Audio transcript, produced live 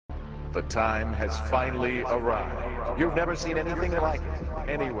The time has finally arrived. You've never seen anything like it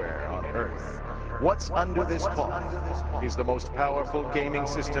anywhere on Earth. What's under this cloth is the most powerful gaming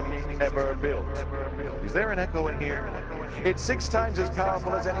system ever built. Is there an echo in here? It's 6 times as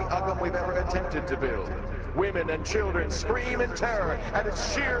powerful as any Uggam we've ever attempted to build. Women and children scream in terror at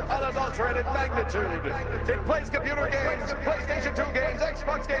its sheer, unadulterated magnitude. It plays computer games, PlayStation 2 games,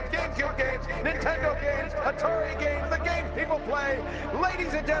 Xbox games, GameCube games, Nintendo games, Atari games, the games people play.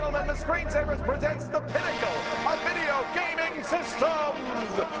 Ladies and gentlemen, the Screensavers presents the pinnacle of video gaming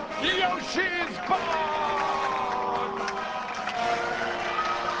systems, Yoshi's Box!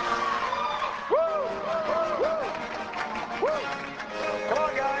 Woo! Woo! Woo! Come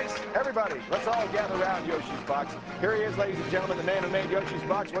on, guys. Everybody, let's all gather around Yoshi's Box. Here he is, ladies and gentlemen, the man who made Yoshi's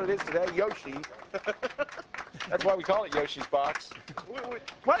Box what it is today, Yoshi. That's why we call it Yoshi's Box.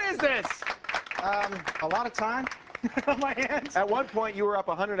 What is this? A lot of time on my hands. At one point, you were up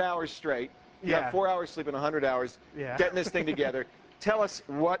 100 hours straight. You Yeah. got 4 hours sleep in 100 hours, getting this thing together. Tell us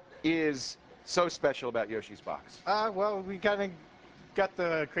what is so special about Yoshi's Box. Well, we kind of got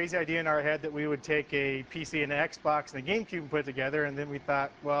the crazy idea in our head that we would take a PC and an Xbox and a GameCube and put it together, and then we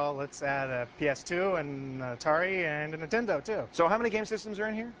thought, well, let's add a PS2 and an Atari and a Nintendo, too. So how many game systems are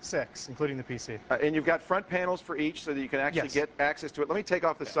in here? 6, including the PC. And you've got front panels for each so that you can actually get access to it. Let me take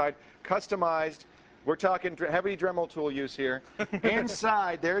off the side. Customized. We're talking heavy Dremel tool use here.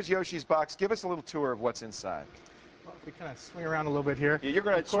 Inside, there's Yoshi's Box. Give us a little tour of what's inside. Well, if we kind of swing around a little bit here. You're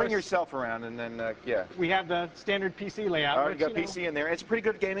going to swing yourself around and then, yeah. We have the standard PC layout. All right, you got PC in there. It's a pretty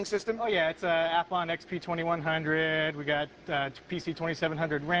good gaming system. Oh, yeah, it's a Athlon XP 2100. We got PC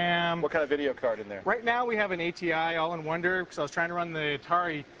 2700 RAM. What kind of video card in there? Right now we have an ATI All-in-Wonder because I was trying to run the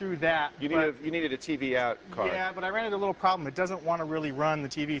Atari through that. You needed a TV out card. Yeah, but I ran into a little problem. It doesn't want to really run the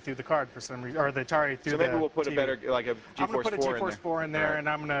TV through the card for some reason, or the Atari through the So maybe we'll put TV. a better, like a GeForce 4 in there. I'm going to put a GeForce 4 in there, right. and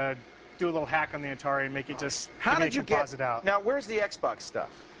I'm going to do a little hack on the Atari and make it just composite out. Now, where's the Xbox stuff?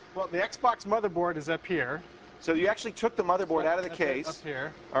 Well, the Xbox motherboard is up here. So you actually took the motherboard out of the case. Up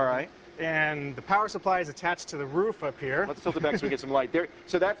here. All right. And the power supply is attached to the roof up here. Let's tilt it back so we get some light. There.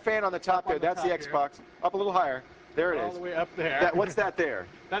 So that fan on the top there, that's the Xbox. Up a little higher. There it is. All the way up there. What's that there?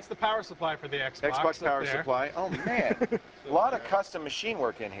 That's the power supply for the Xbox. Xbox power supply. Oh, man. A lot of custom machine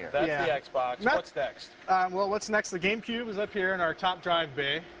work in here. That's the Xbox. What's next? Well, what's next? The GameCube is up here in our top drive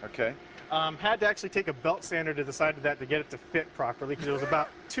bay. Okay. Had to actually take a belt sander to the side of that to get it to fit properly because it was about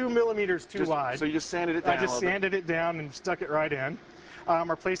 2 millimeters too wide. So you just sanded it down. I just sanded it down and stuck it right in.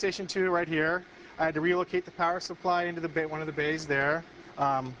 Our PlayStation 2 right here. I had to relocate the power supply into the bay, one of the bays there.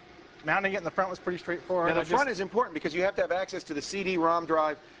 Mounting it in the front was pretty straightforward. Now, the front is important because you have to have access to the CD-ROM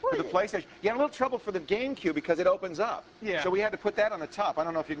drive for the PlayStation. You had a little trouble for the GameCube because it opens up. Yeah. So we had to put that on the top. I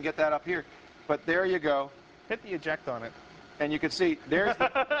don't know if you can get that up here, but there you go. Hit the eject on it. And you can see, there's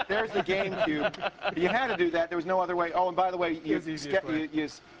the GameCube. You had to do that. There was no other way. Oh, and by the way, you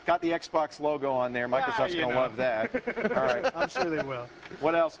got the Xbox logo on there. Microsoft's going to love that. All right. I'm sure they will.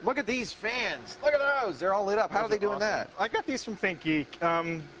 What else? Look at these fans. Look at those. They're all lit up. How are they doing that? I got these from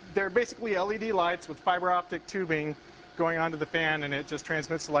ThinkGeek. They're basically LED lights with fiber optic tubing going onto the fan, and it just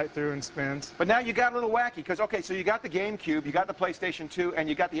transmits the light through and spins. But now you got a little wacky because, okay, so you got the GameCube, you got the PlayStation 2, and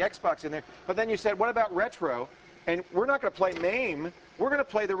you got the Xbox in there. But then you said, what about retro? And we're not going to play MAME. We're going to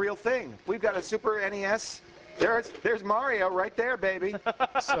play the real thing. We've got a Super NES. There's Mario right there, baby.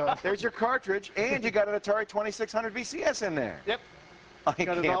 So there's your cartridge, and you got an Atari 2600 VCS in there. Yep.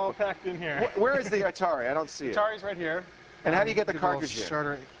 Got it all packed in here. Where is the Atari? I don't see it. Atari's right here. And how do you get the cartridge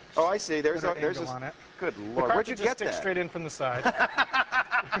in? Oh, I see. There's a on it. Good Lord. Where'd you get that? Straight in from the side.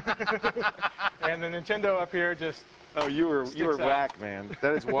 And the Nintendo up here just. Oh, you were whack, man.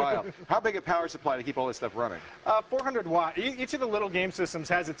 That is wild. How big a power supply to keep all this stuff running? 400 watt. Each of the little game systems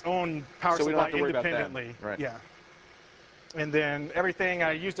has its own power supply we don't have to worry independently. About that. Right. Yeah. And then everything,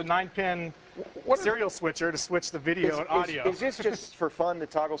 I used a 9-pin serial switcher to switch the video and audio. Is this just for fun, the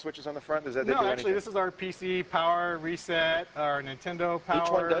toggle switches on the front? Does that do anything? Actually, this is our PC power reset, our Nintendo power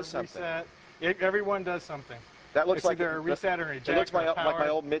Each one does something. reset. Everyone does something. That looks like either a reset or a eject. It looks like my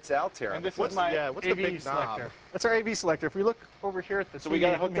old MITS Altair. And this is my AV selector. That's our AV selector. If we look over here at the TV, so we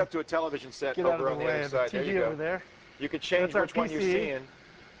got it hooked up to a television set over on the other side. There you go. Over there. You can change which one you're seeing.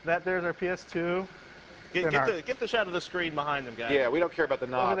 There's our PS2. Get the shot of the screen behind them, guys. Yeah, we don't care about the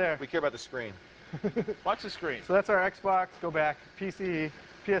knob. Over there. We care about the screen. Watch the screen. So that's our Xbox. Go back. PC,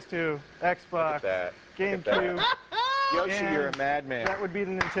 PS2, Xbox, GameCube. Yoshi, And you're a madman. that would be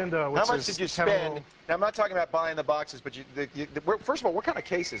the Nintendo. Which How much is did you kind of a spend? little- Now, I'm not talking about buying the boxes, but first of all, what kind of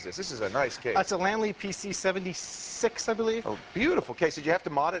case is this? This is a nice case. It's a Lanley PC 76, I believe. Oh, beautiful case. Did you have to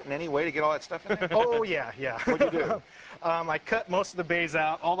mod it in any way to get all that stuff in there? Oh, yeah, yeah. What'd you do? I cut most of the bays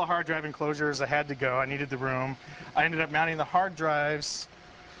out. All the hard drive enclosures, I had to go. I needed the room. I ended up mounting the hard drives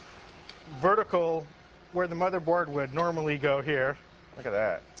vertical where the motherboard would normally go here. Look at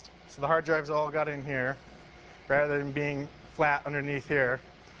that. So the hard drives all got in here rather than being flat underneath here.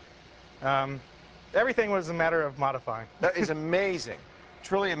 Everything was a matter of modifying. That is amazing.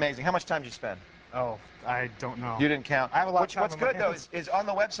 Truly amazing. How much time did you spend? Oh, I don't know. You didn't count. I have a lot of time What's on my good, though, hands. is on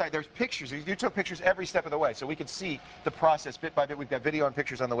the website, there's pictures. You took pictures every step of the way, so we could see the process bit by bit. We've got video and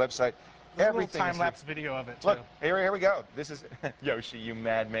pictures on the website. There's Everything a is time-lapse video of it, too. Look, here we go. This is Yoshi, you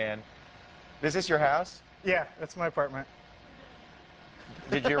madman. Is this your house? Yeah, that's my apartment.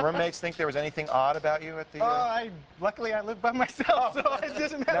 Did your roommates think there was anything odd about you at the... Luckily, I live by myself, so it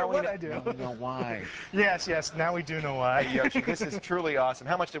doesn't matter what I do. Now we know why. Yes, now we do know why. Hey, Yoshi, this is truly awesome.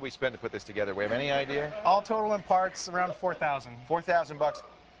 How much did we spend to put this together? We have any idea? All total in parts, around 4,000. 4,000 bucks.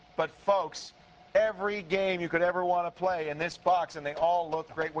 But folks, every game you could ever want to play in this box, and they all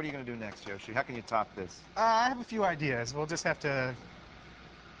look great. What are you going to do next, Yoshi? How can you top this? I have a few ideas. We'll just have to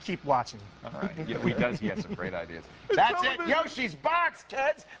keep watching. All right. Yeah, he has some great ideas. That's it. Yoshi's box,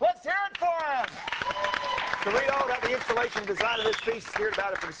 kids. Let's hear it for him. To read all about the installation design of this piece, hear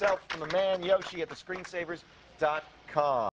about it for himself from the man Yoshi at thescreensavers.com.